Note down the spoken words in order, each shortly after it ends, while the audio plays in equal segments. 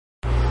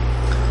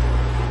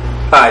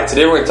Hi,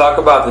 today we're going to talk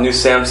about the new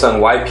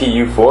Samsung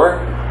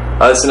YP-U4.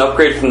 This is an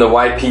upgrade from the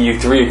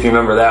YP-U3 if you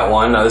remember that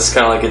one. This is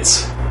kind of like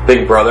its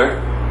big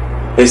brother.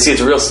 You see it's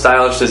a real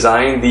stylish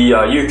design. The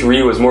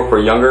U3 was more for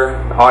a younger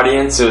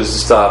audience. It was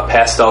just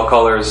pastel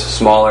colors,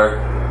 smaller,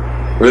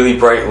 really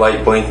bright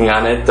light blinking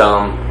on it.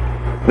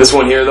 This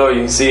one here though,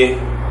 you can see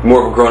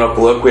more of a grown-up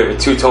look. We have a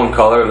two-tone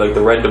color, like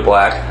the red to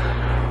black.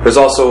 There's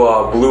also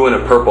a blue and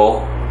a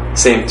purple,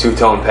 same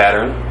two-tone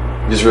pattern,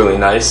 which is really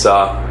nice.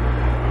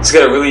 It's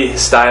got a really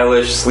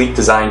stylish, sleek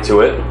design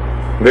to it.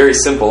 Very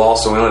simple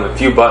also. We only have a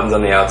few buttons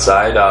on the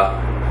outside.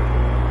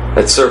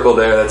 That circle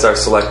there, that's our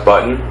select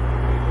button.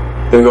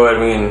 Then we go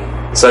ahead and we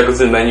can cycle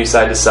through the menu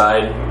side to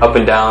side, up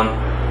and down,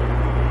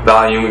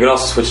 volume. We can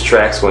also switch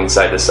tracks going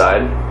side to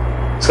side.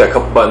 It's got a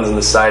couple buttons on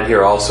the side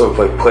here also,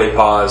 like play,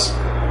 pause,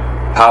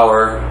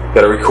 power.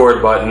 Got a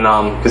record button.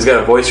 Because it's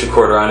got a voice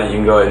recorder on it, you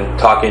can go ahead and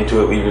talk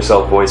into it, leave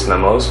yourself voice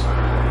memos.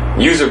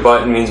 User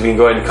button means we can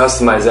go ahead and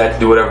customize that to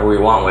do whatever we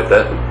want with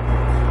it.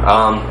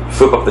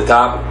 Flip up the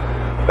top,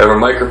 we have our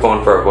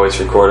microphone for our voice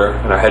recorder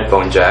and our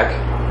headphone jack.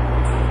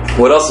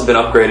 What else has been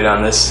upgraded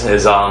on this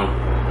is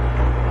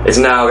it's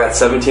now got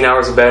 17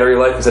 hours of battery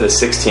life instead of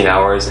 16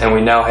 hours, and we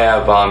now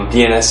have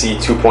DNSE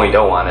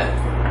 2.0 on it.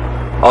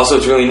 Also,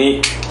 it's really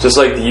neat, just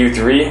like the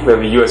U3, we have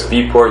a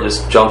USB port,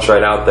 just jumps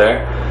right out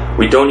there.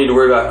 We don't need to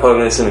worry about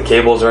plugging this into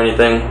cables or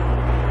anything.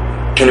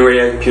 Anywhere you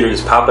have a computer,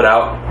 just pop it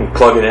out and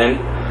plug it in.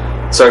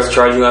 It starts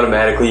charging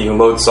automatically. You can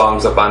load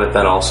songs up on it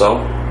then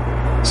also.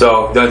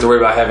 So you don't have to worry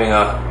about having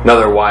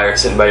another wire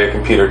sitting by your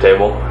computer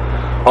table.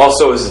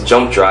 Also, is a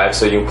jump drive,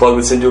 so you can plug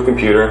this into a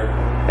computer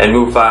and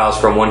move files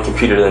from one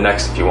computer to the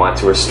next if you want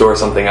to, or store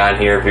something on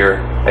here if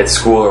you're at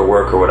school or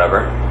work or whatever.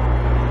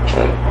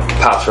 And it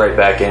pops right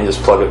back in,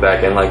 just plug it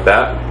back in like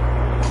that.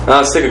 Now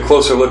let's take a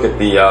closer look at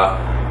the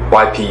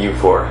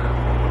YP-U4.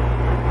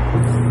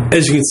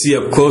 As you can see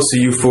up close,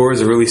 the U4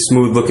 is a really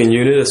smooth looking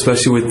unit,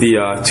 especially with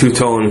the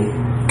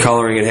two-tone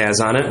coloring it has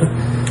on it.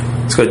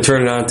 Let's go ahead and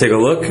turn it on and take a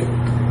look.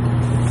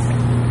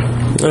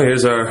 Oh,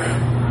 here's our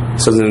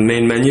the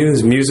main menu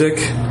is music.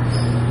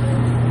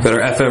 Got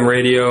our FM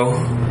radio,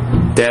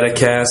 data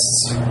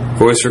casts,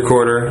 voice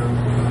recorder,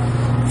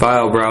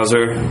 file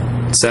browser,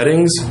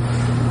 settings.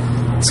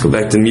 Let's go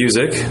back to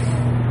music.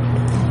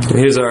 And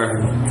here's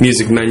our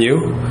music menu.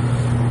 You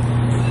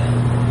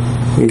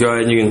can go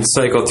ahead and you can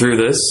cycle through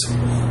this. We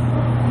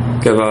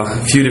have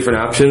a few different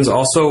options.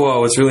 Also,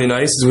 what's really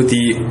nice is with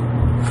the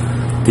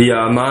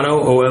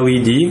mono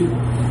OLED.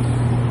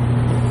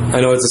 I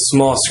know it's a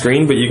small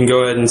screen, but you can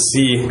go ahead and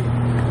see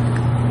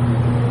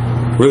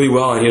really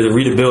well on here. The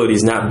readability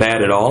is not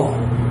bad at all.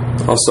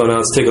 Also, now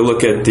let's take a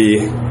look at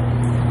the...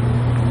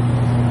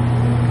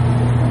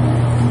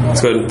 Let's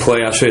go ahead and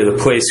play. I'll show you the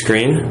play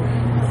screen.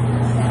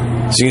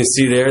 As you can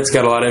see there, it's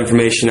got a lot of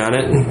information on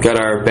it. Got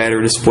our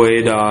battery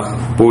displayed,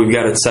 what we've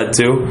got it set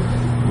to,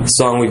 the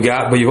song we've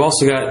got, but you've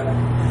also got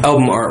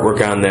album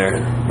artwork on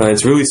there.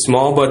 It's really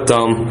small, but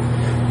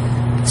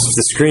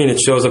the screen,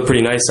 it shows up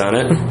pretty nice on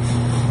it.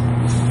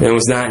 And it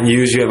was not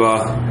used. You have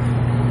a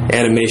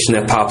animation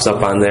that pops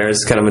up on there.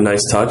 It's kind of a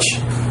nice touch.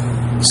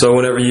 So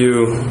whenever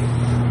you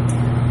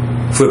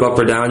flip up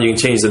or down, you can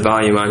change the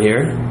volume on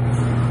here.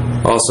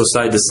 Also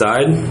side to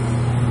side.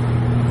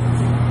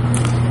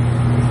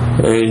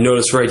 And you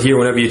notice right here,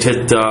 whenever you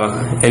hit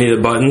any of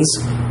the buttons,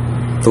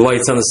 the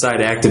lights on the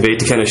side activate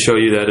to kind of show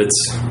you that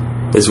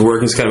it's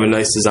working. It's kind of a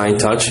nice design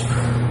touch.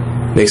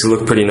 Makes it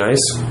look pretty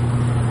nice.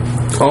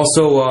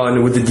 Also,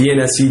 with the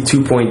DNSE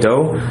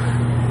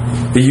 2.0,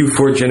 the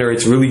U4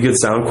 generates really good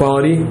sound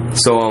quality,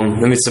 so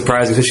it's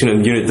surprising, especially in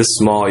a unit this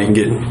small, you can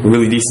get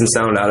really decent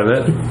sound out of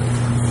it.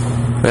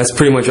 That's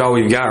pretty much all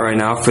we've got right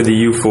now for the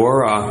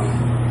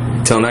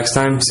U4. Till next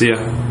time, see ya.